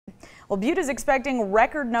Well, Butte is expecting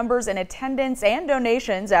record numbers in attendance and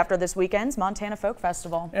donations after this weekend's Montana Folk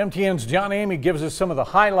Festival. MTN's John Amy gives us some of the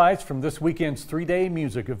highlights from this weekend's three-day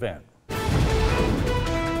music event.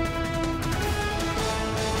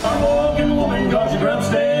 I'm walking woman, cause your grub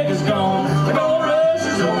stake is gone. The gold rush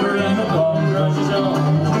is over and the gold rush is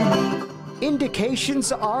on.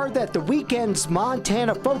 Indications are that the weekend's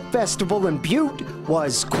Montana Folk Festival in Butte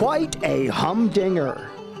was quite a humdinger.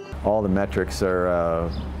 All the metrics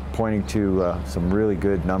are pointing to some really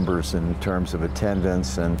good numbers in terms of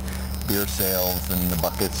attendance and beer sales and the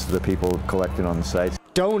buckets the people collected on the site.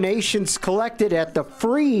 Donations collected at the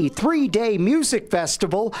free three-day music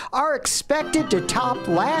festival are expected to top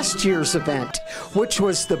last year's event, which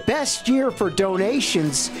was the best year for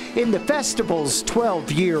donations in the festival's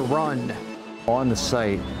 12-year run. On the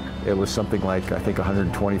site, it was something like, I think,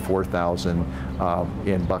 124,000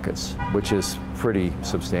 in buckets, which is pretty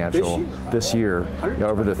substantial this year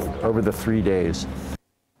over the 3 days.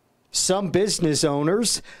 Some business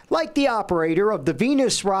owners, like the operator of the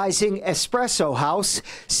Venus Rising Espresso House,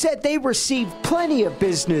 said they received plenty of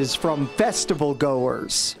business from festival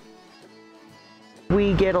goers.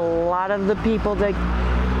 We get a lot of the people that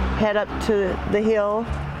head up to the hill,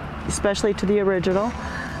 especially to the original,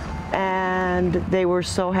 and they were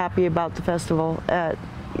so happy about the festival.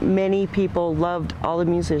 Many people loved all the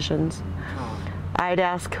musicians. I'd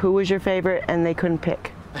ask who was your favorite, and they couldn't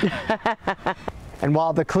pick. And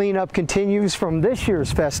while the cleanup continues from this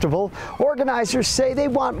year's festival, organizers say they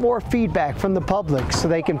want more feedback from the public so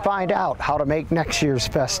they can find out how to make next year's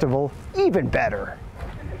festival even better.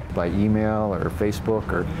 By email or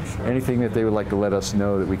Facebook or anything that they would like to let us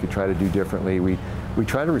know that we could try to do differently, we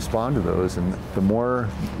try to respond to those, and the more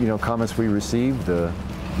comments we receive, the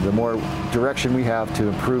more direction we have to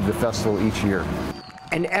improve the festival each year.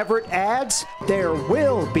 And Everett adds there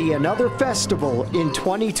will be another festival in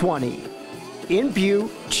 2020. In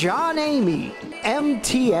Butte, John Amy,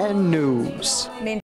 MTN News.